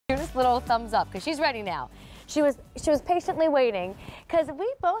Cutest little thumbs up because she's ready now. She was patiently waiting because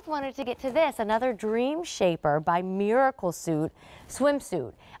we both wanted to get to this, another DreamShaper by Miracle Suit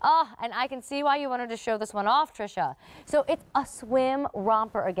swimsuit. Oh, and I can see why you wanted to show this one off, Trisha. So it's a swim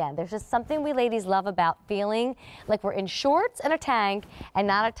romper again. There's just something we ladies love about feeling like we're in shorts and a tank and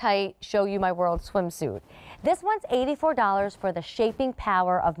not a tight show you my world swimsuit. This one's $84 for the shaping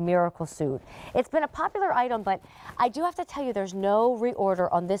power of Miracle Suit. It's been a popular item, but I do have to tell you there's no reorder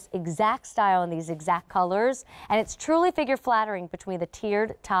on this exact style and these exact colors. And it's truly figure flattering between the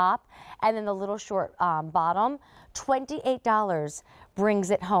tiered top and then the little short bottom. $28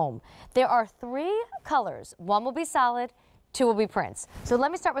 brings it home. There are 3 colors. One will be solid, 2 will be prints. So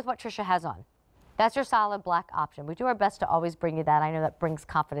let me start with what Trisha has on. That's your solid black option. We do our best to always bring you that. I know that brings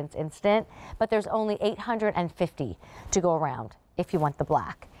confidence instant, but there's only 850 to go around if you want the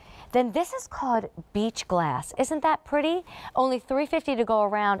black. Then this is called Beach Glass. Isn't that pretty? Only $350 to go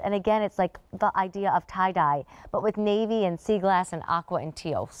around, and again, it's like the idea of tie-dye, but with navy and sea glass and aqua and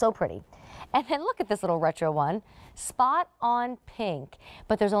teal. So pretty. And then look at this little retro one, spot on pink,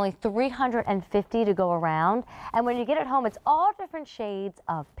 but there's only 350 to go around. And when you get it home, it's all different shades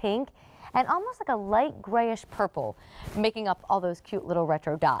of pink and almost like a light grayish purple, making up all those cute little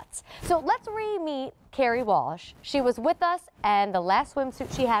retro dots. So let's re-meet Carrie Walsh. She was with us, and the last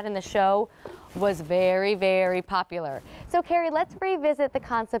swimsuit she had in the show was very, very popular. So Carrie, let's revisit the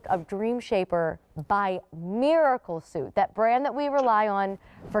concept of DreamShaper by Miracle Suit, that brand that we rely on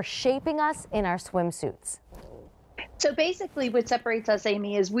for shaping us in our swimsuits. So basically what separates us,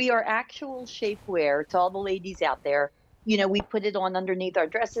 Amy, is we are actual shapewear to all the ladies out there. You know, we put it on underneath our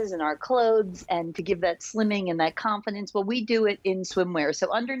dresses and our clothes and to give that slimming and that confidence. Well, we do it in swimwear.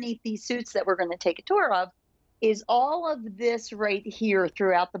 So underneath these suits that we're going to take a tour of is all of this right here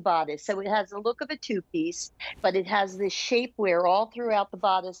throughout the bodice. So it has the look of a 2-piece, but it has this shapewear all throughout the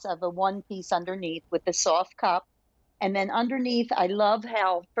bodice of a 1-piece underneath with the soft cup. And then underneath, I love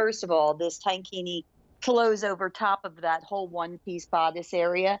how, first of all, this tankini flows over top of that whole 1-piece bodice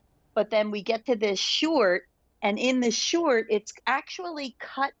area. But then we get to this short, and in the short, it's actually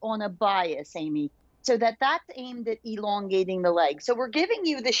cut on a bias, Amy, so that's aimed at elongating the leg. So we're giving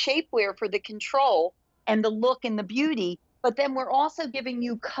you the shapewear for the control and the look and the beauty, but then we're also giving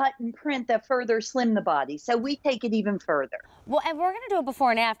you cut and print that further slim the body. So we take it even further. Well, and we're going to do a before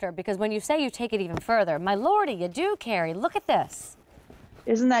and after, because when you say you take it even further, my lordy, you do, Carrie. Look at this.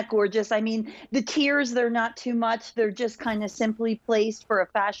 Isn't that gorgeous? I mean, the tiers, they're not too much. They're just kind of simply placed for a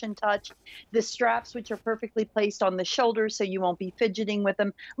fashion touch. The straps, which are perfectly placed on the shoulders so you won't be fidgeting with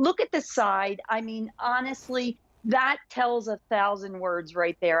them. Look at the side. I mean, honestly, that tells 1,000 words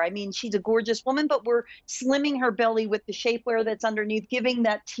right there. I mean, she's a gorgeous woman, but we're slimming her belly with the shapewear that's underneath, giving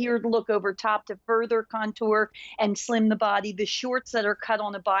that tiered look over top to further contour and slim the body. The shorts that are cut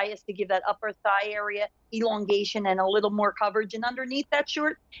on a bias to give that upper thigh area elongation and a little more coverage. And underneath that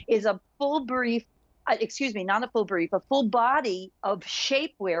short is a full brief, excuse me, not a full brief, a full body of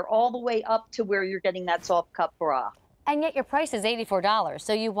shapewear all the way up to where you're getting that soft cup bra. And yet your price is $84.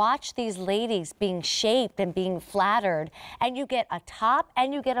 So you watch these ladies being shaped and being flattered, and you get a top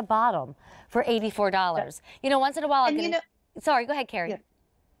and you get a bottom for $84. You know, once in a while, sorry, go ahead, Carrie. Yeah.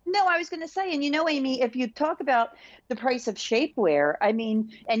 No, I was going to say, and you know, Amy, if you talk about the price of shapewear, I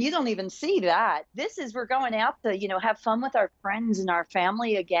mean, and you don't even see that. This is, we're going out to, you know, have fun with our friends and our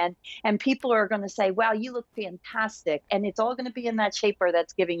family again. And people are going to say, wow, you look fantastic. And it's all going to be in that shapewear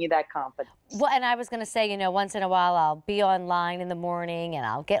that's giving you that confidence. Well, and I was going to say, you know, once in a while I'll be online in the morning and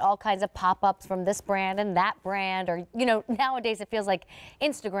I'll get all kinds of pop-ups from this brand and that brand. Or, you know, nowadays it feels like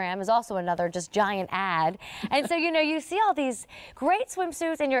Instagram is also another just giant ad. And so, you know, you see all these great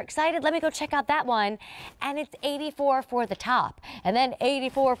swimsuits and you're excited. Let me go check out that one. And it's $84 for the top and then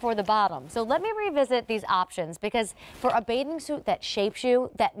 $84 for the bottom. So let me revisit these options, because for a bathing suit that shapes you,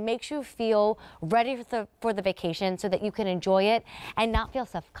 that makes you feel ready for the vacation so that you can enjoy it and not feel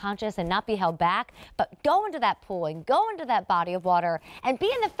self-conscious and not be held back, but go into that pool and go into that body of water and be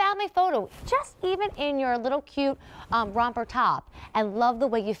in the family photo, just even in your little cute romper top, and love the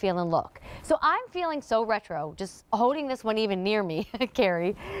way you feel and look. So I'm feeling so retro just holding this one even near me,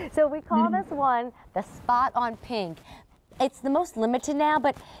 Carrie. So we call this one the spot on pink. It's the most limited now,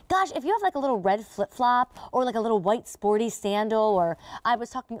 but gosh, if you have like a little red flip-flop or like a little white sporty sandal, or I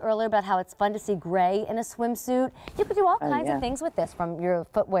was talking earlier about how it's fun to see gray in a swimsuit, you could do all kinds of things with this from your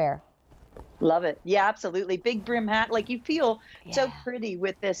footwear. Love it. Yeah, absolutely. Big brim hat. Like, you feel so pretty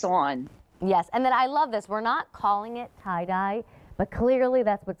with this on. Yes, and then I love this. We're not calling it tie-dye, but clearly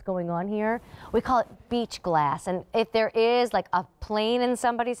that's what's going on here. We call it beach glass, and if there is like a plane in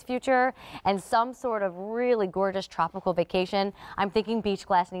somebody's future and some sort of really gorgeous tropical vacation, I'm thinking beach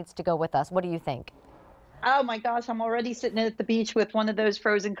glass needs to go with us. What do you think? Oh my gosh, I'm already sitting at the beach with one of those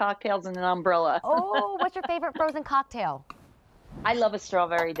frozen cocktails and an umbrella. Oh, what's your favorite frozen cocktail? I love a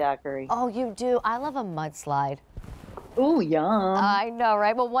strawberry daiquiri. Oh, you do? I love a mudslide. Ooh, yum. I know,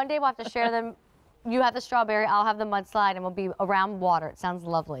 right? Well, one day we'll have to share them. You have the strawberry, I'll have the mudslide, and we'll be around water. It sounds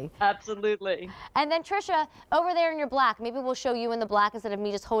lovely. Absolutely. And then Trisha, over there in your black, maybe we'll show you in the black instead of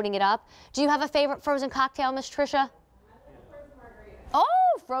me just holding it up. Do you have a favorite frozen cocktail, Miss Trisha?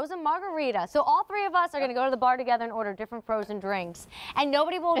 Oh, frozen margarita. So all three of us are going to go to the bar together and order different frozen drinks. And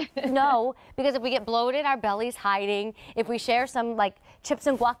nobody will know, because if we get bloated, our belly's hiding. If we share some like chips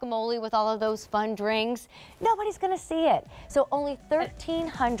and guacamole with all of those fun drinks, nobody's going to see it. So only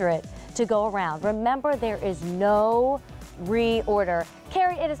 1,300 to go around. Remember, there is no reorder.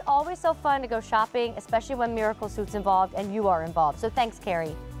 Carrie, it is always so fun to go shopping, especially when Miracle Suit's involved and you are involved. So thanks,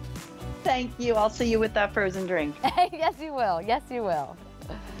 Carrie. Thank you. I'll see you with that frozen drink. Yes, you will. Yes, you will.